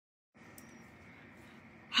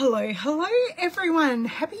Hello everyone.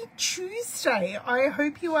 Happy Tuesday. I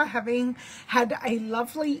hope you are had a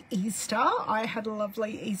lovely Easter. I had a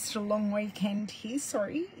lovely Easter long weekend here.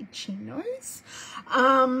 Sorry, itchy nose.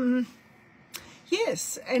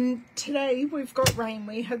 Yes, and today we've got rain.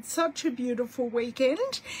 We had such a beautiful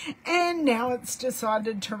weekend and now it's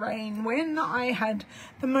decided to rain when I had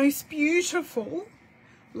the most beautiful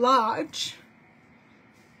large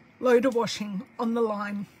load of washing on the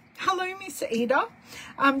line. Hello, Miss Eda.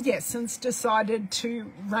 Yes, it's decided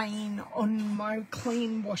to rain on my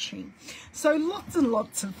clean washing. So lots and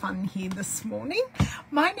lots of fun here this morning.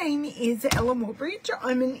 My name is Woodbridge.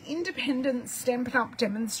 I'm an independent Stampin' Up!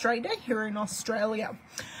 Demonstrator here in Australia.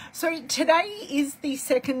 So today is the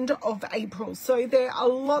 2nd of April. So there are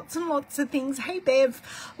lots and lots of things. Hey, Bev.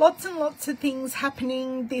 Lots and lots of things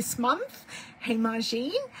happening this month. Hey,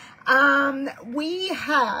 Margine. We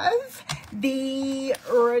have the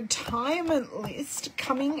retirement list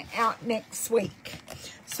coming out next week.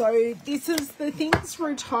 So this is the things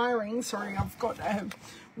retiring. Sorry, I've got a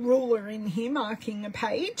ruler in here marking a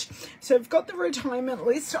page. So I've got the retirement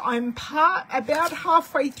list. I'm about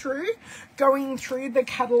halfway through going through the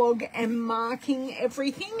catalogue and marking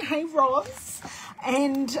everything. Hey, Roz.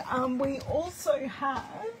 And we also have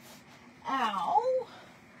our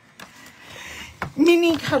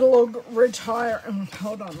mini catalogue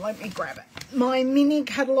hold on, let me grab it. My mini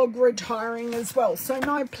catalogue retiring as well. So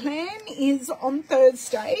my plan is on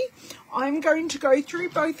Thursday, I'm going to go through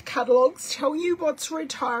both catalogues, tell you what's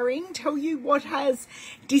retiring, tell you what has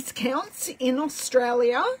discounts in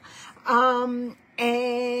Australia, and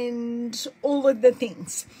all of the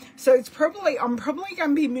things. So I'm probably going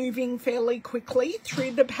to be moving fairly quickly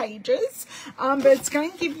through the pages, but it's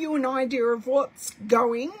going to give you an idea of what's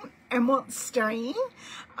going and what's staying.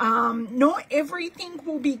 Not everything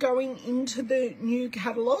will be going into the new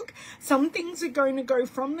catalogue. Some things are going to go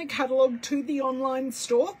from the catalogue to the online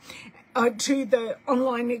store, to the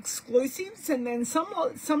online exclusives, and then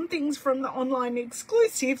some things from the online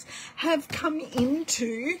exclusives have come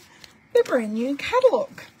into the brand new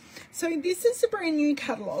catalogue. So this is a brand new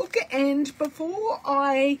catalogue, and before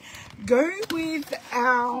I go with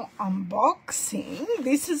our unboxing,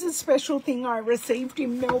 this is a special thing I received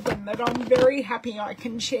in Melbourne that I'm very happy I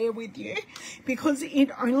can share with you because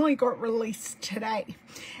it only got released today.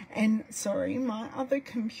 And sorry, my other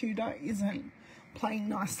computer isn't playing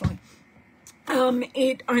nicely.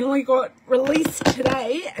 It only got released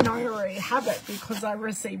today and I already have it because I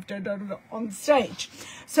received it on stage.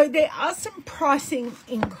 So there are some pricing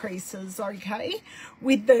increases, okay,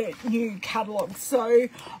 with the new catalogue. So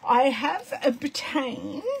I have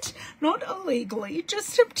obtained, not illegally,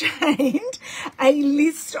 just obtained a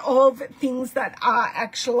list of things that are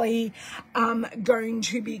actually going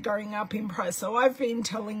to be going up in price. So I've been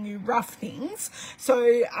telling you rough things.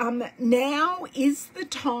 So now is the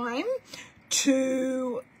time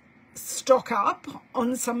to stock up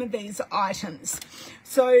on some of these items.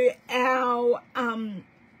 So our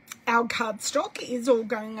cardstock is all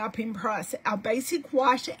going up in price. Our basic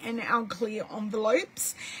white and our clear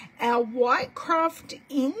envelopes, our white craft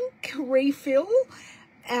ink refill,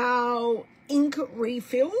 our ink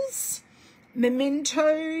refills,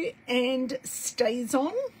 memento and stays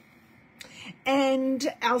on,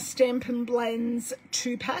 and our Stampin' Blends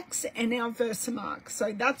 2-packs and our Versamark.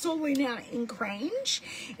 So that's all in our ink range.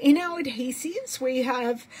 In our adhesives, we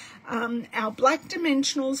have our black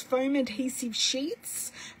dimensionals, foam adhesive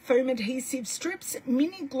sheets, foam adhesive strips,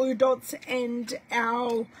 mini glue dots, and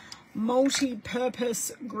our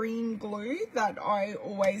multi-purpose green glue that I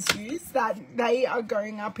always use, that they are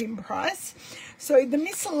going up in price. So the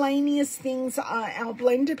miscellaneous things are our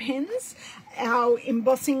blender pens, our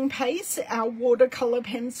embossing paste, our watercolor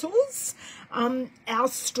pencils, our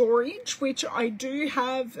storage, which I do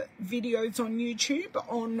have videos on YouTube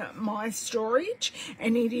on my storage,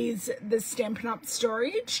 and it is the Stampin' Up!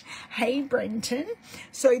 Storage. Hey, Brenton.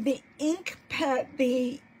 So the ink pad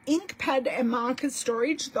and marker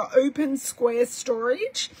storage, the open square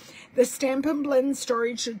storage, the Stampin' Blend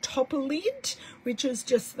storage, the topper lid, which is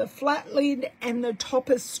just the flat lid, and the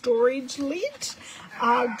topper storage lid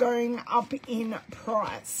are going up in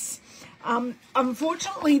price.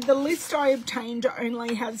 Unfortunately, the list I obtained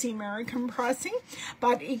only has the American pricing,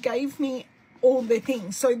 but it gave me all the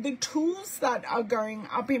things. So the tools that are going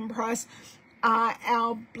up in price are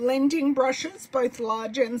our blending brushes, both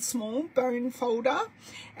large and small, bone folder,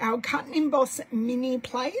 our cut and emboss mini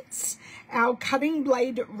plates, our cutting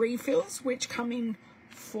blade refills, which come in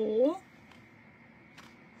 4.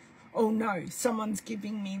 Oh no, someone's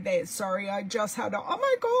giving me theirs. Sorry, I just had oh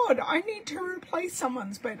my God, I need to replace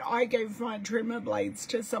someone's, but I gave my trimmer blades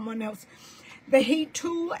to someone else. the heat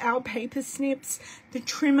tool, our paper snips, the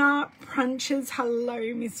trimmer, punches,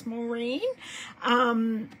 hello Miss Maureen,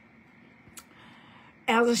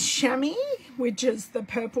 our chamois, which is the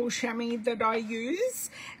purple chamois that I use,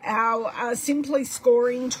 our Simply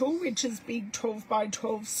scoring tool, which is big 12 by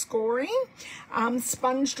 12 scoring,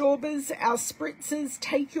 sponge daubers, our spritzers,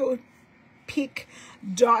 take your pick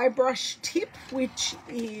dye brush tip, which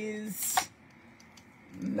is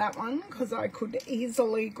that one because I could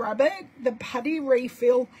easily grab it, the putty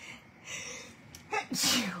refill,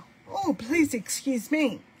 oh please excuse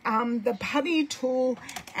me, the putty tool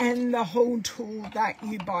and the whole tool that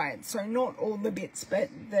you buy. So not all the bits, but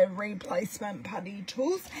the replacement putty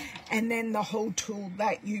tools, and then the whole tool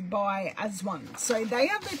that you buy as one. So they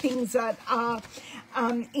are the things that are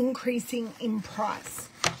increasing in price.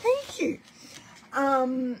 Thank you.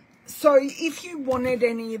 So if you wanted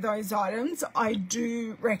any of those items, I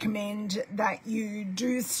do recommend that you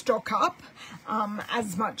do stock up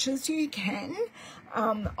as much as you can.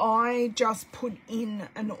 I just put in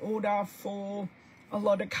an order for a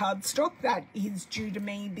lot of cardstock that is due to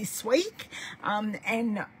me this week,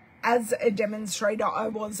 and as a demonstrator I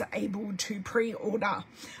was able to pre-order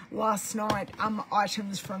last night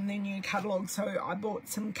items from the new catalogue. So I bought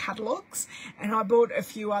some catalogues and I bought a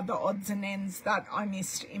few other odds and ends that I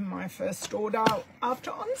missed in my first order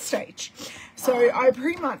after on stage. So I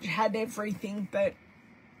pretty much had everything, but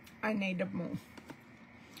I needed more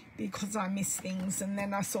because I miss things. And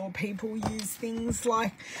then I saw people use things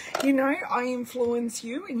like, you know, I influence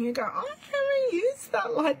you, and you go, I haven't used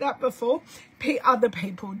that like that before. Other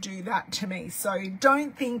people do that to me. So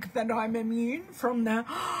don't think that I'm immune from the,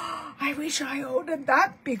 oh, I wish I ordered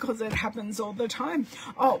that, because it happens all the time.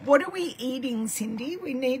 Oh, what are we eating, Cindy?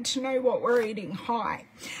 We need to know what we're eating. Hi.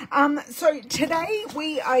 So today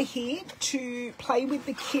we are here to play with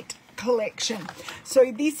the kit collection.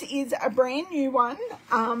 So this is a brand new one,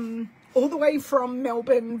 all the way from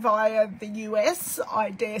Melbourne via the US,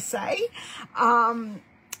 I dare say,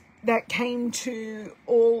 that came to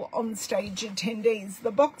all on stage attendees.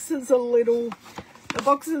 The box is a little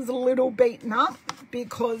beaten up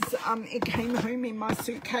because it came home in my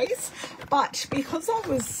suitcase, but because I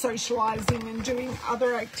was socializing and doing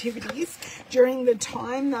other activities during the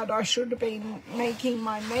time that I should have been making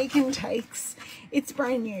my make and takes, it's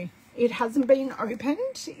brand new. It hasn't been opened.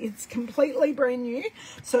 It's completely brand new.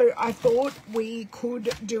 So I thought we could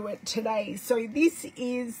do it today. So this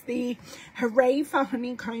is the Hooray for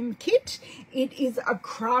Honeycomb kit. It is a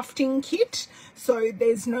crafting kit. So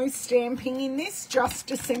there's no stamping in this, just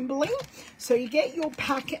assembling. So you get your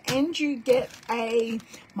pack and you get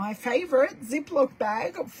my favorite Ziploc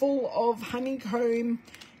bag full of honeycomb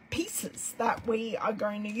pieces that we are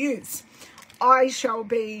going to use. I shall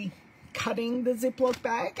be cutting the Ziploc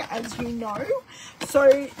bag, as you know.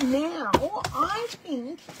 So now I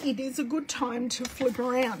think it is a good time to flip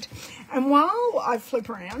around. And while I flip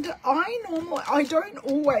around, I don't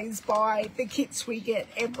always buy the kits we get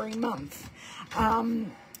every month.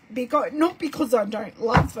 Not because I don't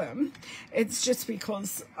love them, it's just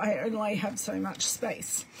because I only have so much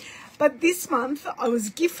space. But this month I was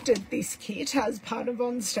gifted this kit as part of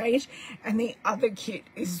On Stage, and the other kit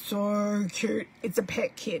is so cute. It's a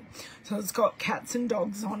pet kit, so it's got cats and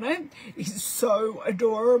dogs on it. It's so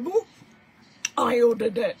adorable. I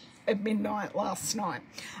ordered it at midnight last night.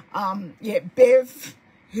 Yeah, Bev,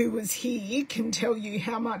 who was here, can tell you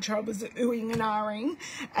how much I was oohing and ahhing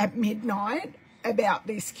at midnight about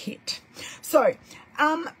this kit. So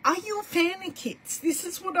are you a fan of kits? This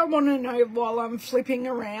is what I want to know while I'm flipping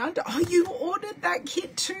around. Oh, you ordered that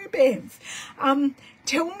kit too, Bev.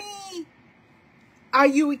 Tell me, are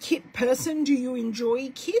you a kit person? Do you enjoy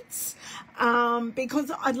kits?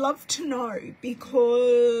 Because I'd love to know,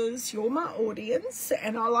 because you're my audience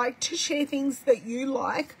and I like to share things that you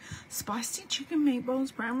like. Spicy chicken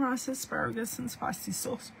meatballs, brown rice, asparagus and spicy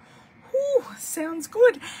sauce. Ooh, sounds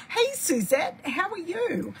good. Hey Suzette, how are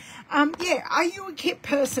you? Yeah, are you a kit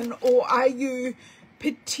person or are you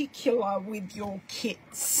particular with your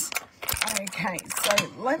kits? Okay, so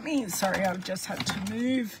sorry, I've just had to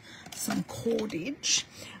move some cordage.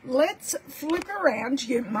 Let's flip around.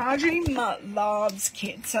 Margine loves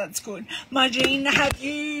kits, that's good. Margine,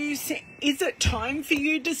 is it time for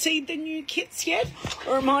you to see the new kits yet?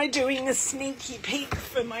 Or am I doing a sneaky peek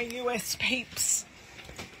for my US peeps?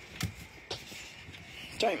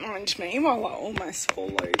 Don't mind me while I almost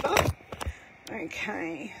fall over.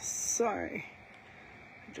 Okay, so I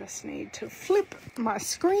just need to flip my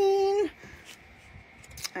screen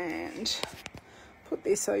and put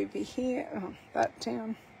this over here, that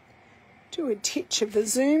down. Do a titch of a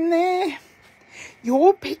zoom there.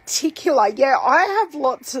 You're particular. Yeah, I have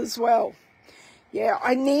lots as well. Yeah,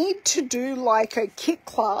 I need to do like a kit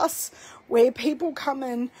class where people come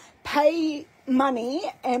and pay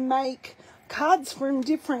money and make cards from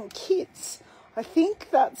different kits. I think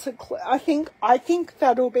that's I think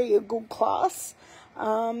that'll be a good class.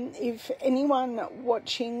 If anyone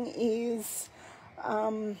watching is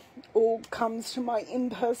or comes to my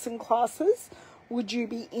in-person classes, would you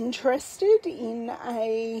be interested in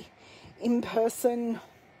an in-person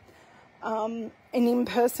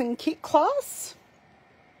kit class?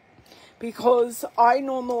 Because I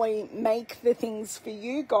normally make the things for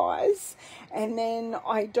you guys and then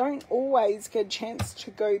I don't always get a chance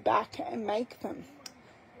to go back and make them.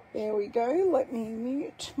 There we go. Let me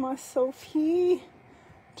mute myself here.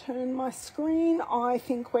 Turn my screen. I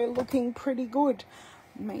think we're looking pretty good.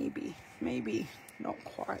 Maybe not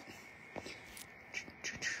quite.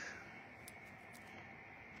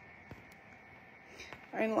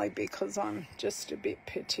 Only because I'm just a bit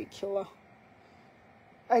particular.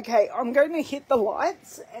 Okay, I'm going to hit the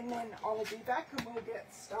lights and then I'll be back and we'll get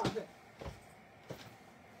started.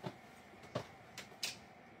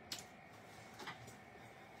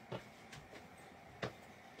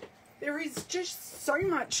 There is just so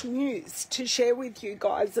much news to share with you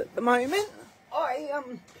guys at the moment. I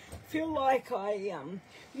feel like I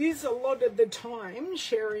use a lot of the time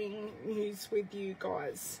sharing news with you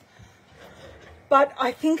guys. But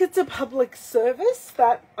I think it's a public service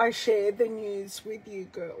that I share the news with you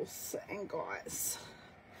girls and guys.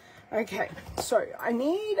 Okay, so I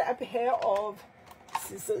need a pair of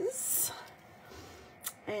scissors.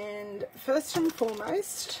 And first and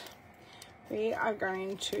foremost, we are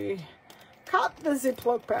going to cut the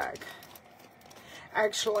Ziploc bag.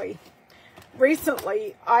 Actually,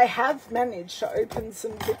 recently I have managed to open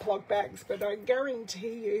some Ziploc bags, but I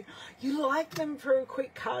guarantee you, you like them for a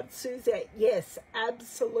quick card, Suzette? Yes,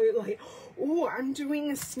 absolutely. Oh, I'm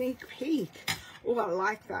doing a sneak peek. Oh, I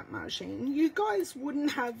like that, Margine. You guys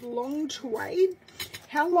wouldn't have long to wait.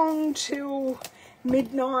 How long till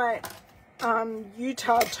midnight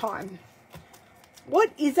Utah time?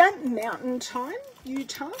 What is that, mountain time,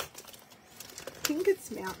 Utah? I think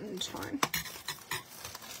it's mountain time.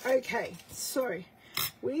 Okay, so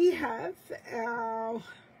we have our,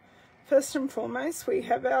 first and foremost, we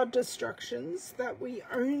have our instructions that we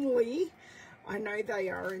only, I know they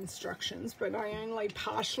are instructions, but I only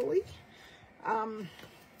partially,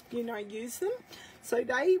 you know, use them. So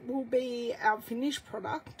they will be our finished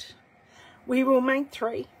product. We will make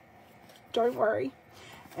 3, don't worry.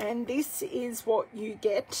 And this is what you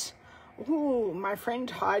get. Ooh, my friend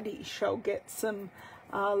Heidi shall get some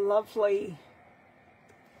lovely...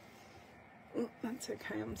 That's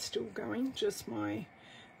okay, I'm still going. Just my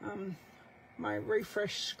my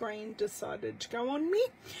refresh screen decided to go on me.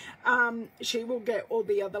 She will get all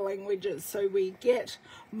the other languages. So we get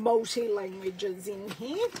multi-languages in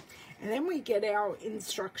here. And then we get our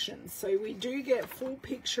instructions. So we do get full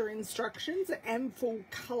picture instructions and full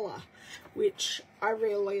colour, which I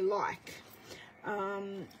really like.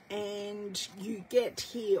 And you get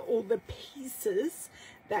here all the pieces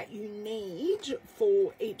that you need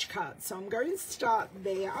for each card. So I'm going to start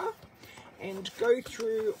there and go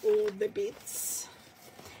through all the bits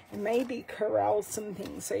and maybe corral some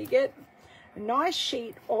things. So you get a nice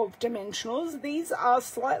sheet of dimensionals. These are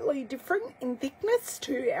slightly different in thickness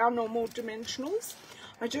to our normal dimensionals.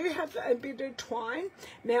 I do have a bit of twine.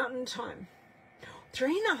 Mountain time,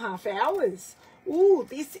 3.5 hours. Ooh,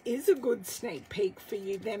 this is a good sneak peek for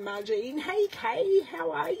you there, Margine. Hey, Kay,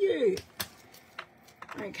 how are you?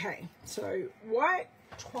 Okay, so white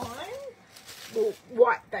twine, well,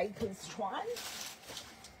 white baker's twine.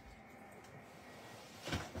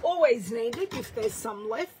 Always needed if there's some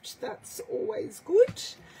left, that's always good.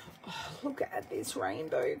 Oh, look at this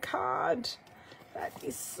rainbow card. That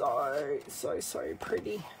is so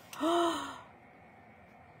pretty.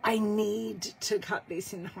 I need to cut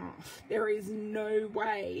this in half. There is no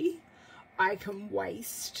way I can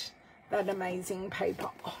waste that amazing paper.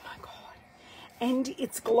 Oh my God. And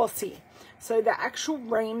it's glossy. So the actual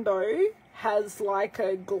rainbow has like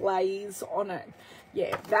a glaze on it.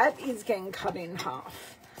 Yeah, that is getting cut in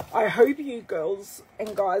half. I hope you girls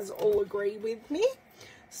and guys all agree with me.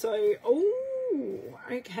 So, oh,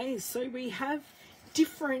 okay. So we have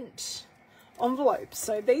different envelopes.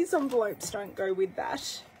 So these envelopes don't go with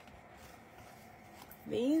that.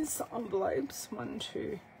 These envelopes, 1,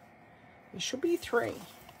 2, there should be 3.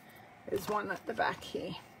 There's one at the back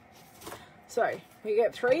here. So we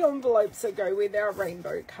get 3 envelopes that go with our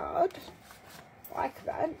rainbow card, like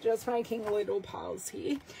that, just making little piles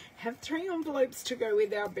here. Have 3 envelopes to go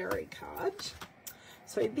with our berry card.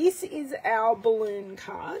 So this is our balloon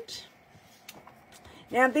card.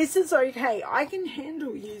 Now this is okay. I can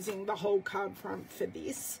handle using the whole card front for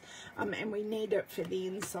this. And we need it for the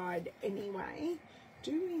inside anyway.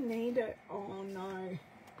 Do we need it? Oh no.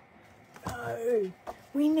 No.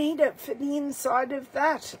 We need it for the inside of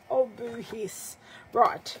that. Oh boo hiss.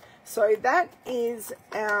 Right. So that is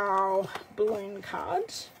our balloon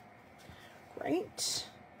card. Great.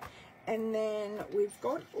 And then we've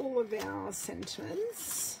got all of our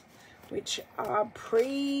sentiments, which are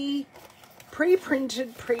pre-printed,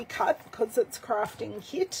 pre-cut, because it's crafting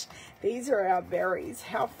kit. These are our berries.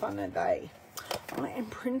 How fun are they? Oh, and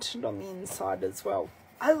printed on the inside as well.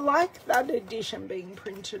 I like that edition being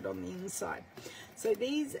printed on the inside. So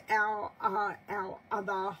these are our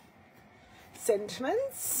other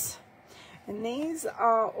sentiments, and these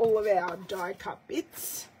are all of our die cut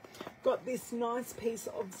bits. Got this nice piece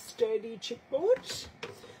of sturdy chipboard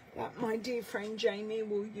that my dear friend Jamie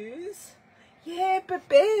will use. Yeah, but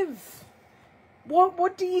Bev,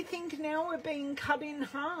 what do you think now we're being cut in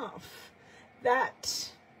half?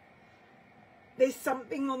 That there's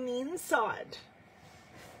something on the inside.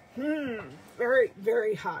 Very,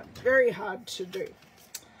 very hard. Very hard to do.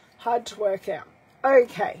 Hard to work out.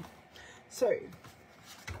 Okay, so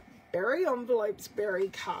berry envelopes, berry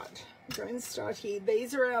card. I'm going to start here.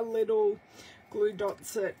 These are our little glue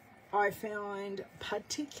dots that I find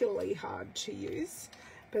particularly hard to use,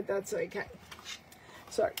 but that's okay.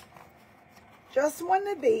 So just one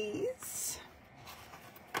of these.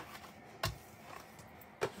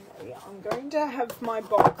 I'm going to have my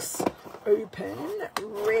box open,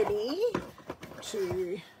 ready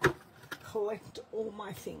to collect all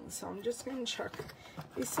my things. So I'm just going to chuck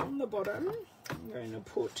this on the bottom. I'm going to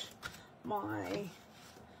put my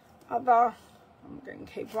other, I'm going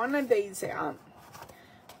to keep one of these out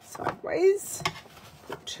sideways,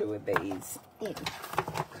 put two of these in.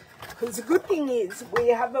 Because the good thing is we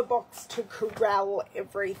have a box to corral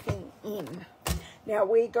everything in. Now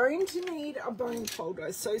we're going to need a bone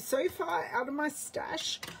folder. So far out of my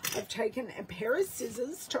stash, I've taken a pair of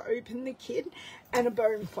scissors to open the kit and a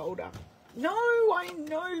bone folder. No, I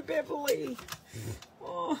know, Beverly.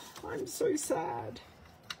 Oh, I'm so sad.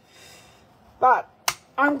 But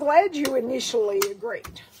I'm glad you initially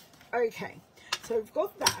agreed. Okay, so we've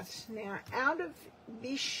got that. Now out of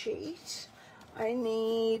this sheet, I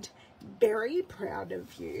need Very Proud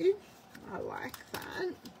of You. I like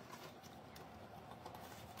that.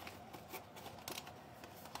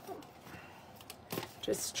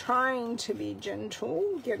 Just trying to be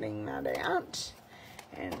gentle, getting that out.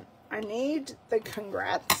 And I need the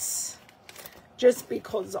congrats. Just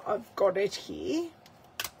because I've got it here,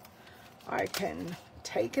 I can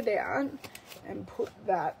take it out and put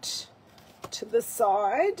that to the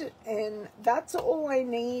side. And that's all I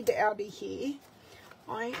need out of here.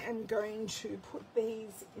 I am going to put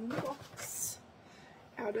these in the box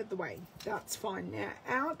out of the way. That's fine. Now,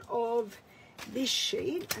 out of this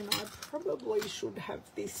sheet, and I probably should have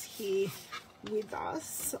this here with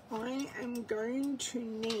us, I am going to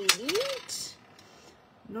need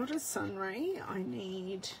not a sunray, I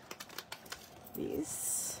need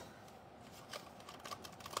this,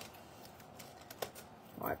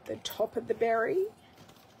 like the top of the berry,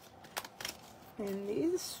 and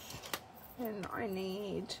this, and I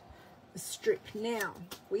need a strip. Now,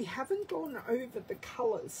 we haven't gone over the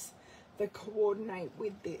colours that coordinate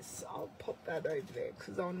with this. I'll pop that over there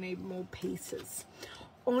because I'll need more pieces.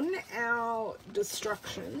 On our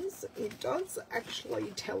instructions, it does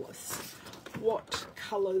actually tell us what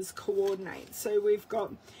colours coordinate. So we've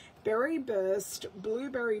got Berry Burst,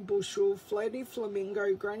 Blueberry Bushel, Floaty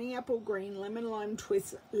Flamingo, Granny Apple Green, Lemon Lime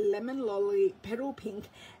Twist, Lemon Lolly, Petal Pink,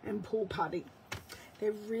 and Pool Party.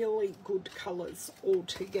 They're really good colours all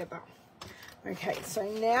together. Okay, so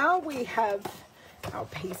now we have our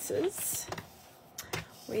pieces.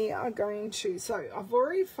 We are going to, so I've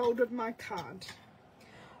already folded my card.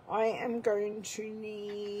 I am going to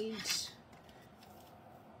need,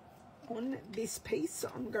 on this piece,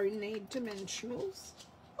 I'm going to need dimensionals.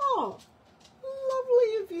 Oh,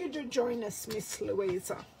 lovely of you to join us, Miss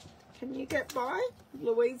Louisa. Can you get by?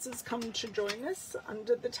 Louisa's come to join us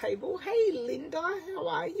under the table. Hey, Linda, how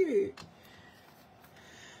are you?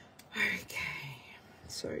 Okay,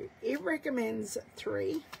 so it recommends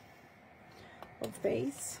 3 of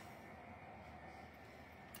these.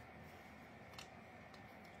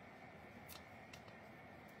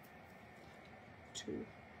 Two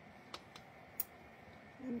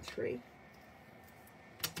and 3.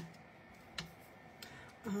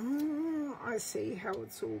 Oh, I see how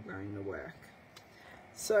it's all going to work.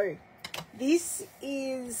 So this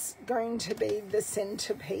is going to be the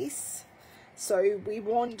centerpiece. So we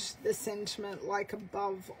want the sentiment like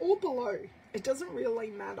above or below it doesn't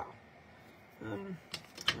really matter. I'm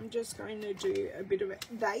just going to do a bit of it.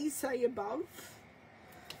 They say above.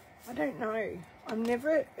 I don't know. I'm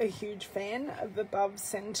never a huge fan of above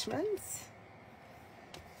sentiments.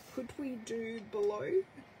 Could we do below?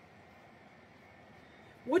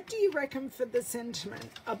 What do you reckon for the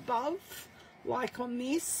sentiment? Above, like on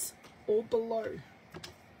this, or below?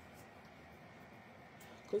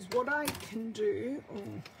 Because what I can do,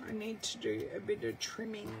 I need to do a bit of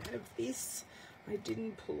trimming of this. I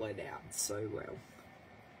didn't pull it out so well.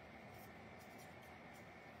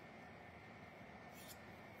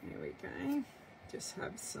 There we go. Just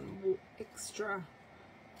have some extra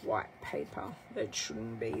white paper that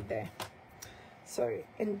shouldn't be there. So,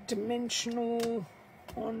 and dimensional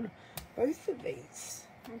on both of these.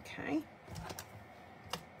 Okay.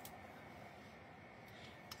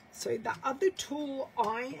 So the other tool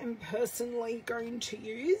I am personally going to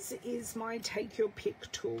use is my Take Your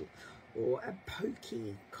Pick tool, or a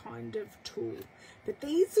pokey kind of tool. But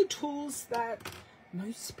these are tools that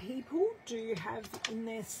most people do have in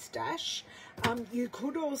their stash. You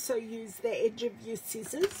could also use the edge of your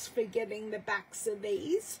scissors for getting the backs of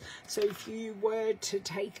these. So if you were to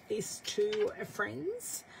take this to a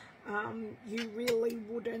friend's, you really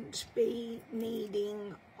wouldn't be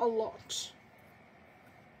needing a lot.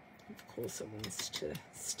 Of course, it wants to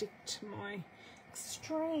stick to my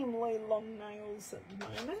extremely long nails at the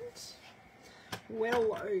moment.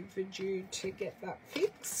 Well overdue to get that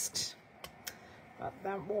fixed, but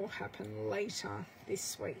that will happen later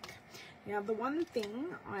this week. Now, the one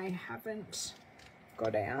thing I haven't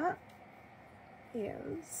got out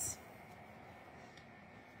is,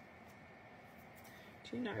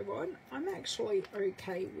 do you know what? I'm actually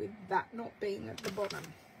okay with that not being at the bottom.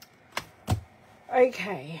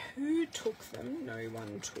 Okay, who took them? No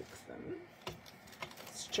one took them.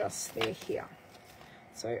 It's just they're here.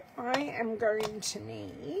 So I am going to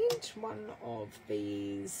need one of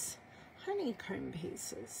these honeycomb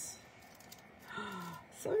pieces.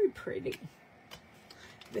 So pretty.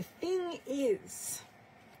 The thing is,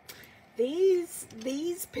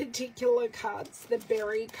 these particular cards, the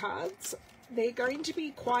berry cards, they're going to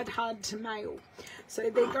be quite hard to mail. So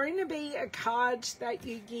they're going to be a card that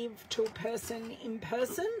you give to a person in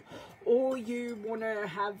person, or you want to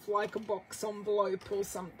have like a box envelope or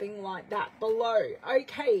something like that below.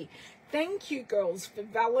 Okay, thank you girls for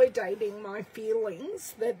validating my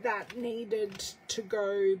feelings that that needed to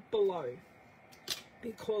go below.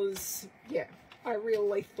 Because, yeah, I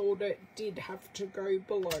really thought it did have to go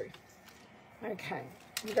below. Okay,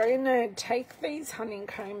 I'm going to take these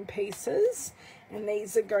honeycomb pieces, and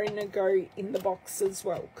these are going to go in the box as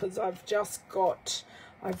well, because I've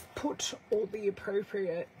put all the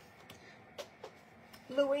appropriate.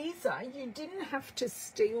 Louisa, you didn't have to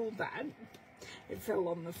steal that. It fell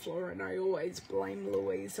on the floor, and I always blame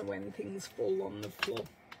Louisa when things fall on the floor.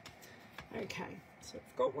 Okay, so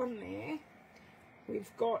I've got one there.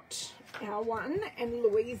 We've got our one, and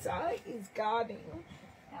Louisa is guarding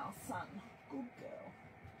our son. Good girl.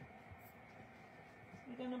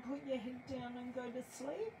 You're going to put your head down and go to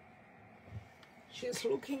sleep? She's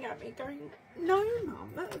looking at me going, no,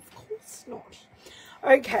 Mum, of course not.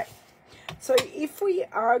 Okay, so if we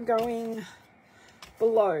are going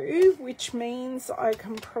below, which means I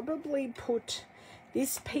can probably put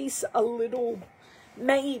this piece a little,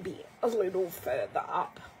 maybe a little further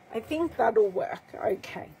up. I think that'll work.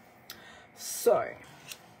 Okay, so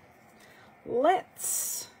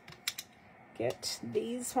let's get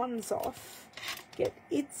these ones off, get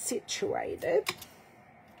it situated.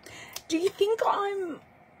 Do you think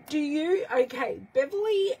okay,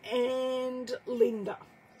 Beverly and Linda,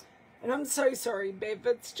 and I'm so sorry, Bev,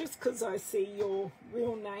 it's just because I see your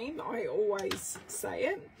real name, I always say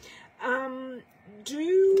it. Do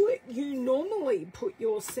you normally put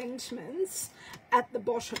your sentiments at the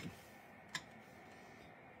bottom?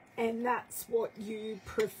 And that's what you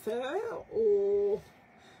prefer, or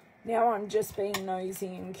now I'm just being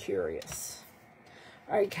nosy and curious?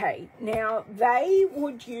 Okay, now they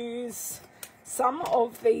would use some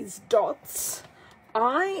of these dots.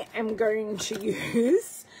 I am going to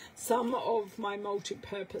use some of my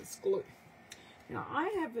multi-purpose glue. Now, I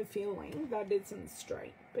have a feeling that isn't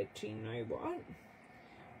straight, but you know what?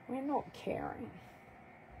 We're not caring,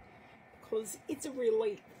 because it's a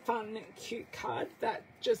really fun, cute card that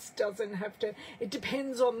just doesn't have to, it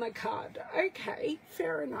depends on the card. Okay,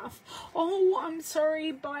 fair enough. Oh, I'm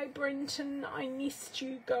sorry, bye, Brenton. I missed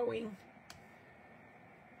you going.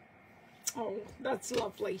 Oh, that's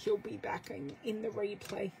lovely. He'll be back in the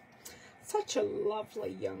replay. Such a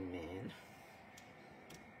lovely young man.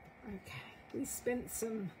 Okay. We spent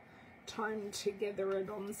some time to gather it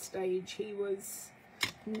on stage. He was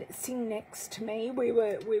sitting next to me. We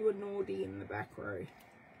were naughty in the back row.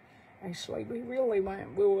 Actually, we really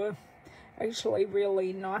weren't. We were actually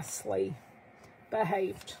really nicely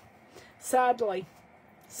behaved. Sadly.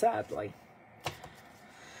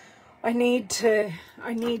 I need to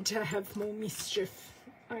have more mischief.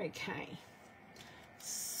 Okay.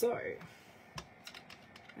 So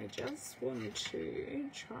I just want to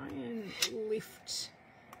try and lift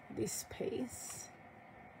this piece.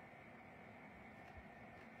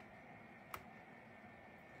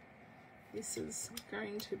 This is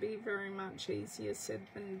going to be very much easier said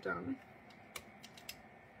than done.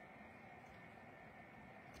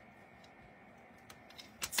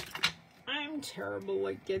 I'm terrible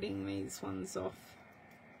at getting these ones off.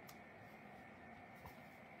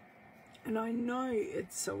 And I know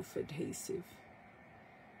it's self-adhesive.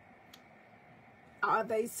 Are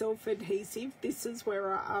they self-adhesive? This is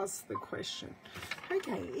where I ask the question.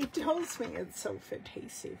 Okay, it tells me it's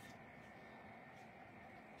self-adhesive.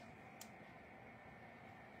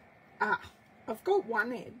 Ah, I've got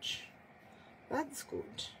one edge. That's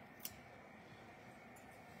good.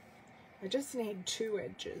 I just need two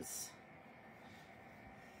edges.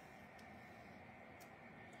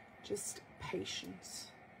 Just patience.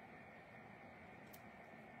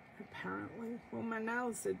 Apparently. Well, my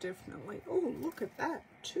nails are definitely... Oh, look at that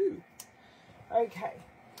too. Okay.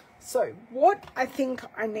 So what I think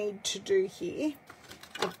I need to do here,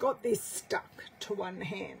 I've got this stuck to one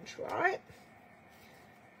hand, right?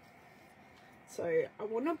 So I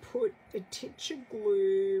want to put a titch of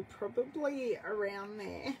glue probably around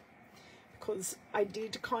there, because I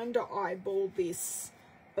did kind of eyeball this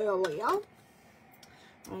earlier.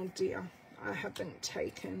 Oh dear, I haven't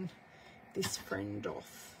taken this friend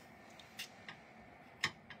off.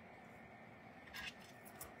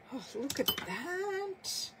 Oh, look at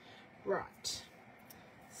that. Right,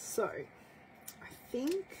 so I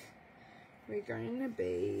think we're going to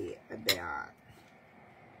be about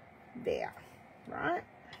there, right?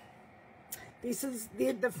 This is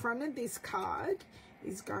the front of this card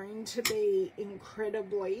is going to be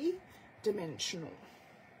incredibly dimensional.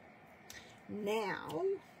 Now,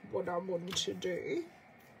 what I want to do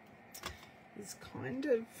is kind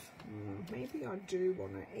of, maybe I do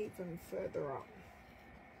want to even further up.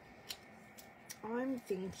 I'm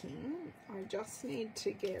thinking I just need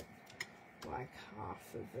to get like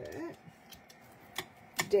half of it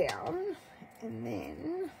down, and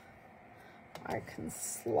then I can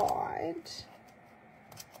slide.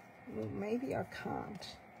 Well, maybe I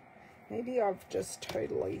can't. Maybe I've just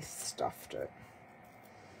totally stuffed it.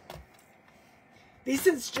 This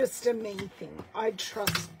is just a me thing. I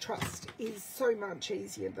trust is so much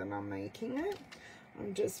easier than I'm making it.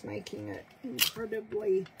 I'm just making it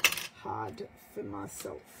incredibly hard for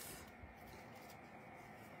myself.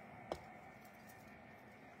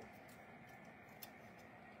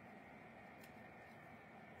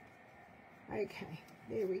 Okay,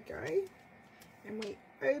 there we go. And we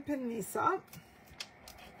open this up.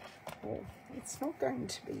 Oh, it's not going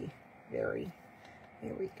to be very,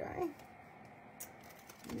 there we go.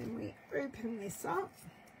 And then we open this up.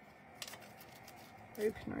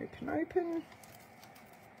 Open.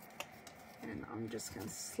 And I'm just going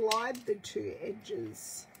to slide the two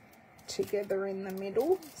edges together in the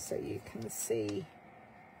middle so you can see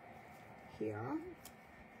here.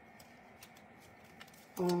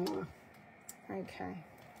 Oh, okay.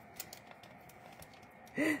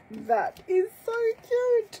 That is so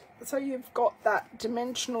cute. So you've got that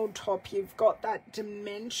dimensional top, you've got that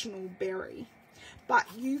dimensional berry, but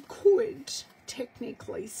you could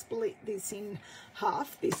technically split this in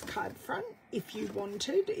half, this card front, if you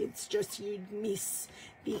wanted. It's just you'd miss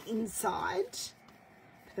the inside.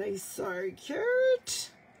 They're so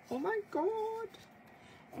cute. Oh my god.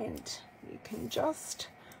 And you can just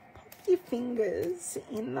pop your fingers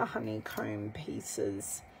in the honeycomb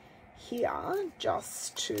pieces here,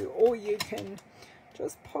 just to, or you can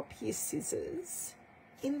just pop your scissors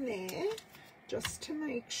in there just to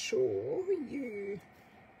make sure you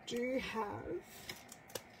do have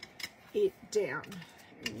it down.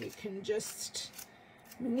 And you can just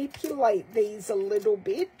manipulate these a little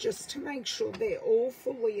bit just to make sure they're all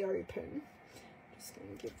fully open. Just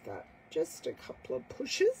going to give that just a couple of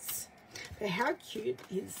pushes. But how cute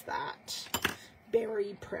is that?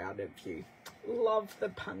 Very proud of you. Love the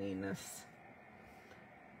punniness.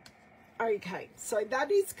 Okay, so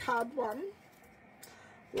that is card 1.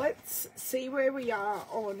 Let's see where we are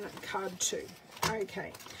on card 2.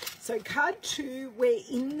 Okay, so card 2, we're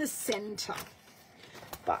in the center,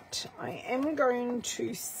 but I am going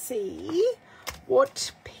to see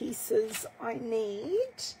what pieces I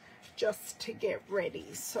need just to get ready.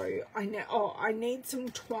 So I know, oh, I need some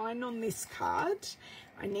twine on this card.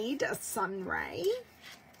 I need a sun ray.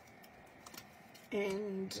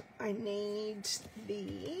 And I need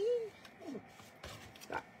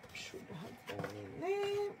that should have gone in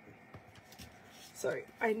there. So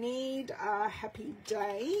I need a happy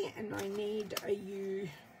day, and I need a you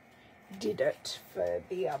did it for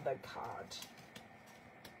the other card.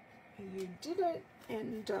 You did it,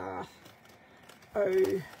 and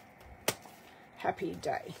oh, happy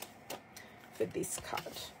day for this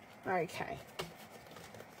card. Okay,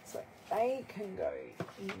 so they can go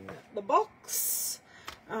in the box.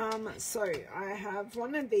 So I have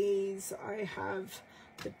one of these. I have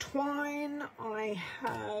the twine. I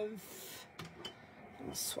have,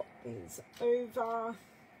 I'll swap these over.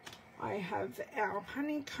 I have our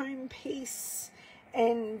honeycomb piece,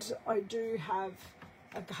 and I do have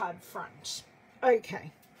a card front.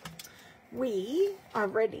 Okay, we are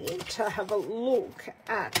ready to have a look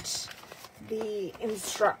at the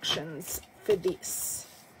instructions for this.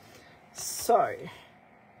 So,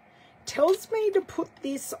 tells me to put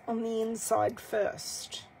this on the inside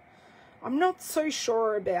first. I'm not so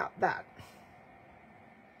sure about that.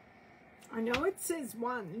 I know it says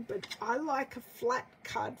 1, but I like a flat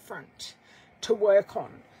card front to work on.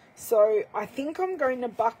 So I think I'm going to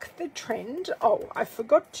buck the trend. Oh, I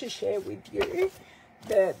forgot to share with you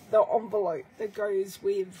the envelope that goes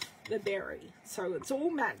with the berry. So it's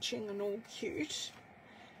all matching and all cute.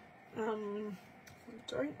 I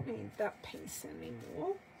don't need that piece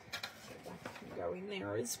anymore. So that can go in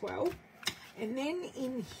there as well. And then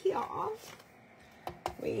in here,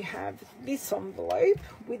 we have this envelope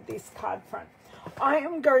with this card front. I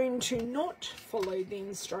am going to not follow the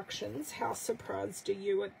instructions. How surprised are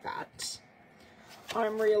you at that?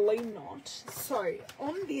 I'm really not. So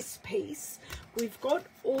on this piece, we've got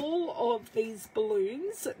all of these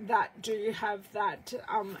balloons that do have that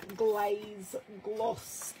glaze,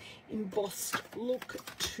 gloss, embossed look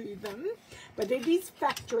to them, but it is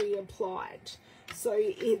factory applied. So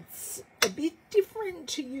it's a bit different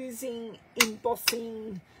to using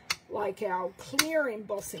embossing like our clear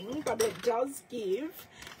embossing, but it does give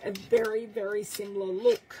a very, very similar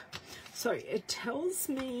look. So it tells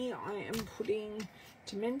me I am putting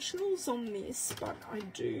dimensionals on this, but I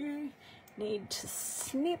do need to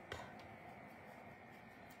snip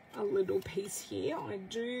a little piece here. I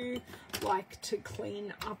do like to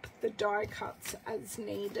clean up the die cuts as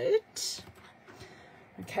needed.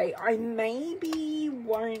 Okay, I maybe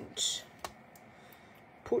won't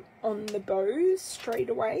put on the bow straight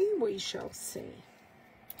away. We shall see.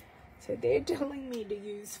 So they're telling me to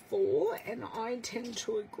use 4, and I tend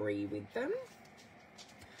to agree with them.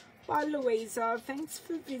 Bye, Louisa. Thanks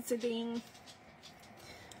for visiting.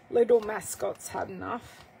 Little mascot's had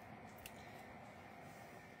enough.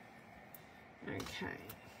 Okay.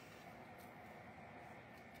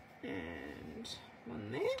 And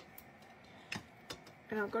one there.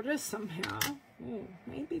 And I've got to somehow, oh,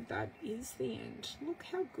 maybe that is the end. Look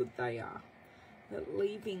how good they are at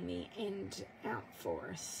leaving the end out for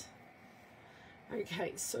us.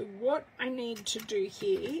 Okay, so what I need to do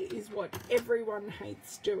here is what everyone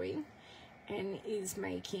hates doing, and is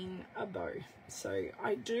making a bow. So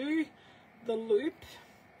I do the loop,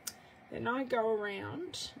 then I go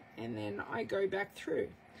around, and then I go back through.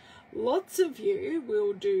 Lots of you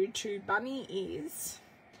will do 2 bunny ears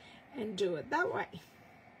and do it that way.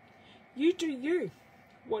 You do you.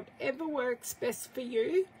 Whatever works best for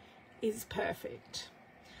you is perfect.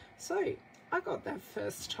 So I got that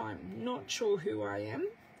first time. Not sure who I am,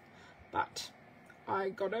 but I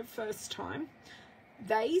got it first time.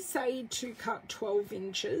 They say to cut 12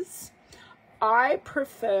 inches. I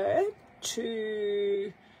prefer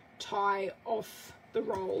to tie off the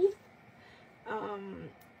roll,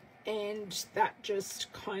 and that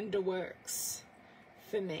just kind of works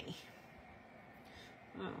for me.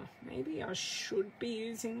 Oh, maybe I should be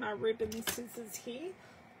using my ribbon scissors here,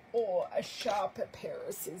 or a sharper pair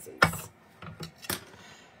of scissors.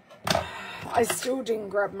 I still didn't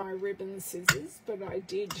grab my ribbon scissors, but I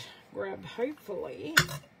did grab, hopefully,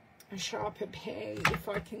 a sharper pair if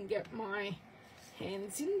I can get my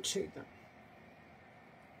hands into them.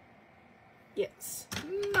 Yes,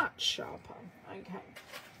 much sharper. Okay,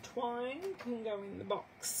 twine can go in the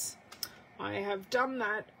box. I have done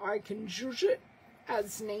that. I can zhuzh it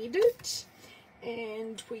as needed,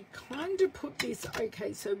 and we kind of put this,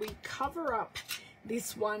 okay, so we cover up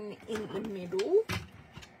this one in the middle.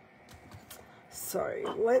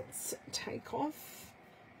 So let's take off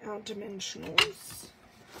our dimensionals.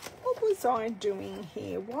 What was I doing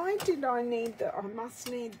here? Why did I need I must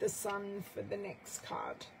need the sun for the next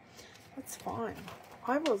card. That's fine.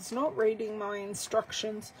 I was not reading my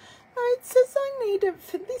instructions. No, it says I need it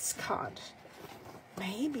for this card.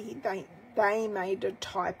 Maybe they made a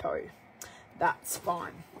typo. That's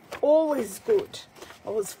fine. All is good. I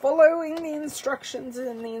was following the instructions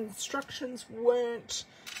and the instructions weren't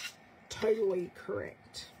totally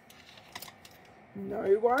correct.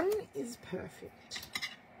 No one is perfect.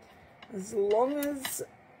 As long as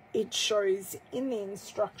it shows in the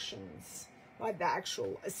instructions, like the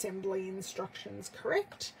actual assembly instructions,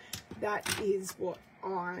 correct, that is what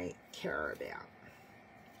I care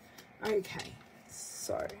about. Okay,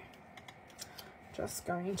 so just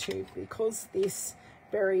going to, because this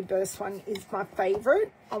berry burst one is my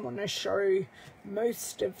favorite, I want to show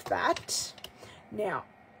most of that. Now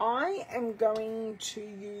I am going to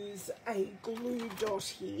use a glue dot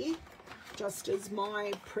here, just as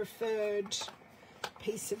my preferred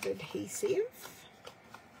piece of adhesive.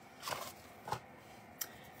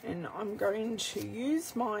 And I'm going to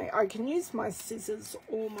use I can use my scissors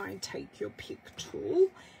or my take your pick tool.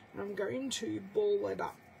 And I'm going to ball it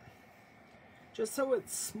up, just so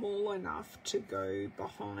it's small enough to go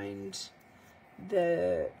behind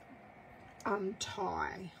the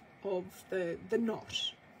tie of the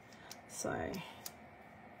knot. So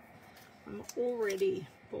I'm already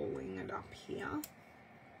balling it up here.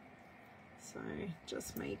 So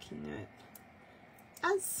just making it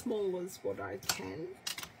as small as what I can.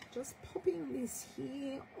 Just popping this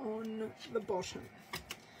here on the bottom.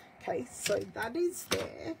 Okay, so that is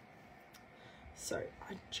there. So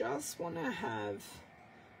I just want to have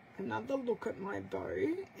another look at my bow,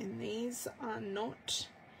 and these are not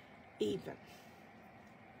even.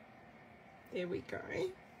 There we go.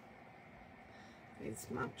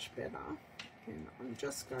 It's much better. And I'm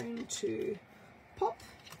just going to pop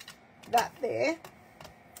that there.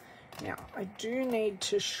 Now I do need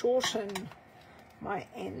to shorten my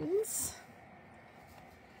ends.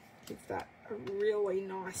 Give that a really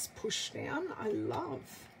nice push down. I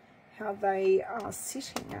love how they are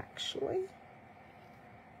sitting actually.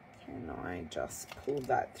 Can I just pull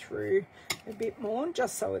that through a bit more,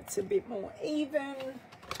 just so it's a bit more even?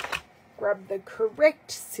 Grab the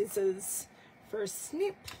correct scissors for a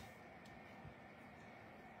snip.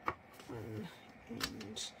 1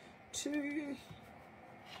 and 2.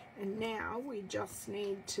 And now we just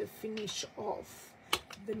need to finish off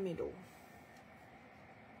the middle.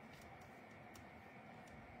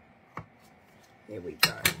 There we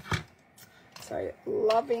go. So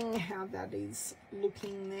loving how that is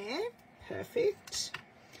looking there. Perfect.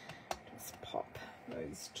 Just pop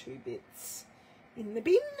those 2 bits in the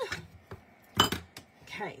bin.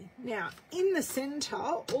 Okay, now in the center,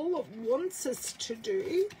 all it wants us to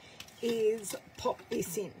do is pop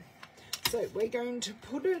this in. So we're going to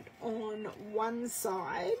put it on one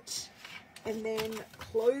side and then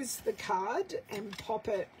close the card and pop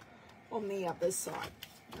it on the other side.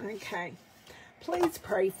 Okay, please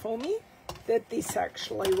pray for me that this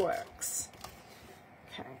actually works.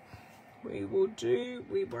 Okay, we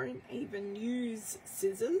won't even use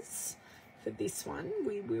scissors for this one.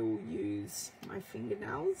 We will use my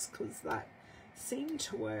fingernails because that seemed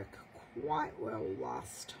to work quite well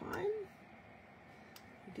last time.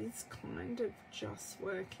 It is kind of just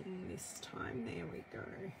working this time. There we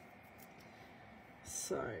go.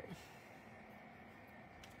 So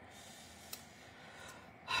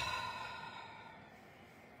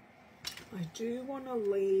I do want to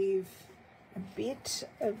leave a bit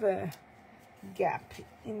of a gap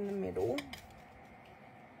in the middle.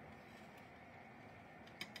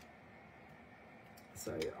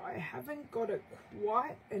 So I haven't got it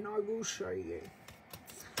quite, and I will show you.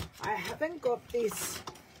 I haven't got this,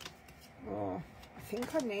 oh, I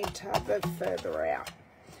think I need to have it further out.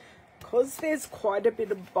 Because there's quite a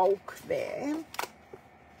bit of bulk there.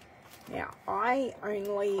 Now, I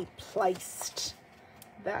only placed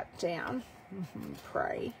that down.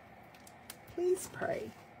 Pray. Please pray.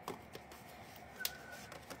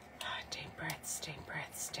 Deep breaths, deep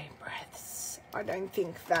breaths, deep breaths. I don't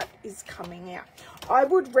think that is coming out. I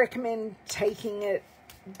would recommend taking it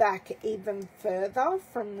back even further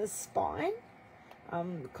from the spine,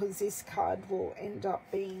 because this card will end up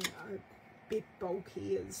being a bit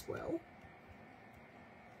bulky as well.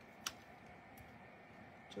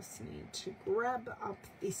 Just need to grab up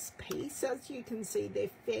this piece. As you can see, they're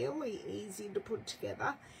fairly easy to put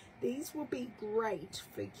together. These will be great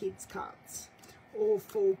for kids' cards or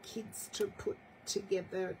for kids to put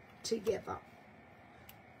together,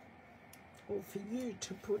 or for you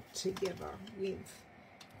to put together with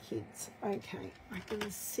kids. Okay, I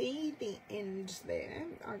can see the end there.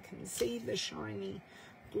 I can see the shiny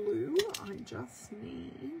glue. I just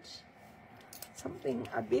need something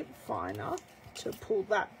a bit finer to pull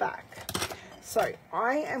that back. So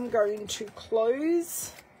I am going to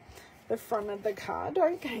close the front of the card.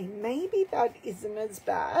 Okay, maybe that isn't as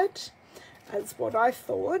bad as what I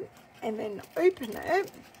thought. And then open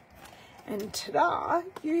it, and ta-da,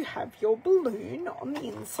 you have your balloon on the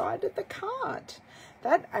inside of the card.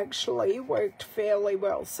 That actually worked fairly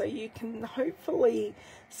well. So you can hopefully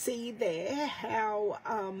see there how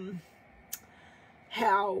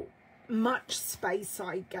much space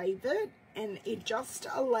I gave it, and it just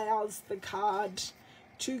allows the card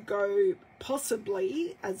to go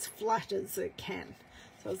possibly as flat as it can.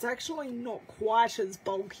 So it's actually not quite as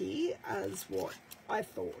bulky as what I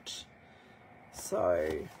thought. So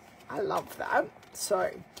I love that. So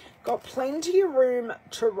got plenty of room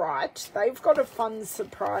to write. They've got a fun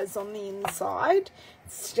surprise on the inside.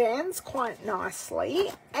 It stands quite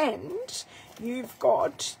nicely, and you've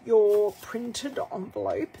got your printed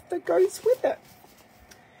envelope that goes with it.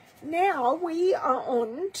 Now we are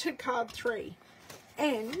on to card 3,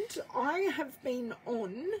 and I have been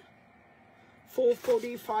on for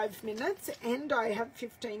 45 minutes, and I have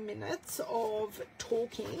 15 minutes of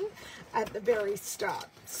talking at the very start.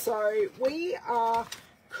 So we are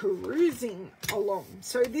cruising along.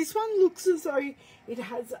 So this one looks as though it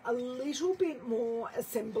has a little bit more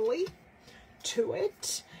assembly to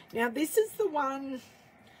it. Now this is the one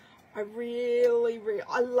I really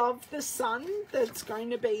I love the sun that's going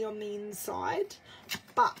to be on the inside,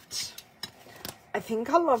 but I think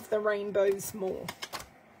I love the rainbows more.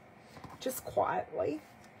 Just quietly,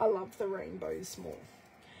 I love the rainbows more.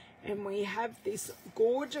 And we have this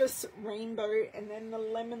gorgeous rainbow and then the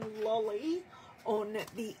lemon lolly on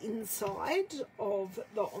the inside of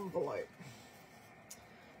the envelope.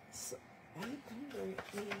 So we can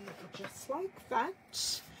go in just like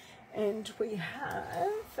that. And we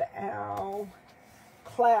have our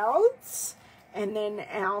clouds and then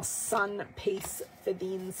our sun piece for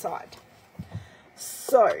the inside.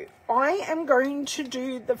 So I am going to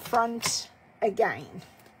do the front again.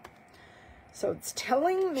 So it's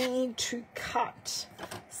telling me to cut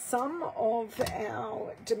some of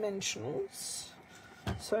our dimensionals.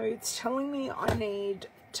 So it's telling me I need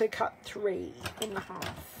to cut 3 in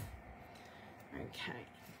half. Okay,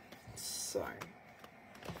 so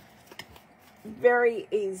very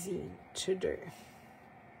easy to do.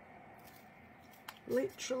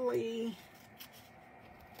 Literally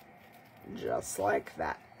just like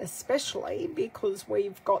that, especially because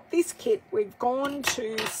we've got this kit, we've gone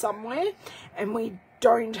to somewhere and we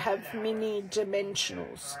don't have mini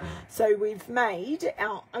dimensionals, so we've made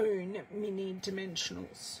our own mini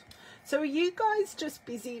dimensionals. So are you guys just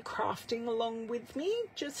busy crafting along with me?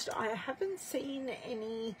 Just, I haven't seen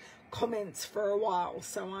any comments for a while,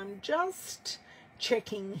 so I'm just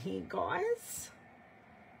checking here, guys.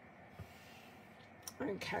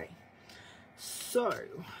 Okay. So,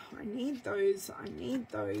 I need those.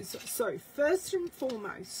 So, first and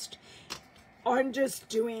foremost, I'm just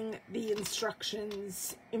doing the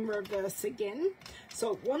instructions in reverse again.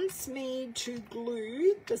 So, it wants me to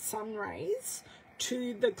glue the sun rays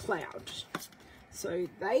to the cloud. So,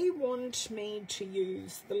 they want me to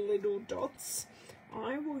use the little dots.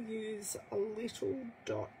 I will use a little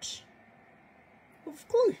dot of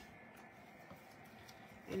glue.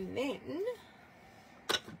 And then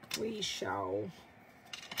we shall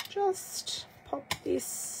just pop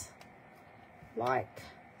this like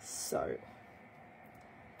so.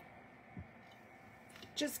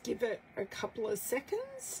 Just give it a couple of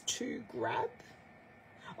seconds to grab.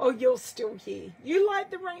 Oh, you're still here. You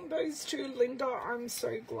like the rainbows too, Linda. I'm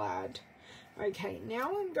so glad. Okay,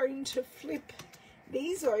 now I'm going to flip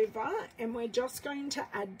these over and we're just going to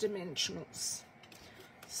add dimensionals.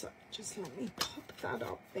 So just let me pop that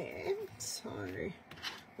up there. So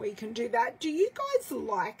we can do that. Do you guys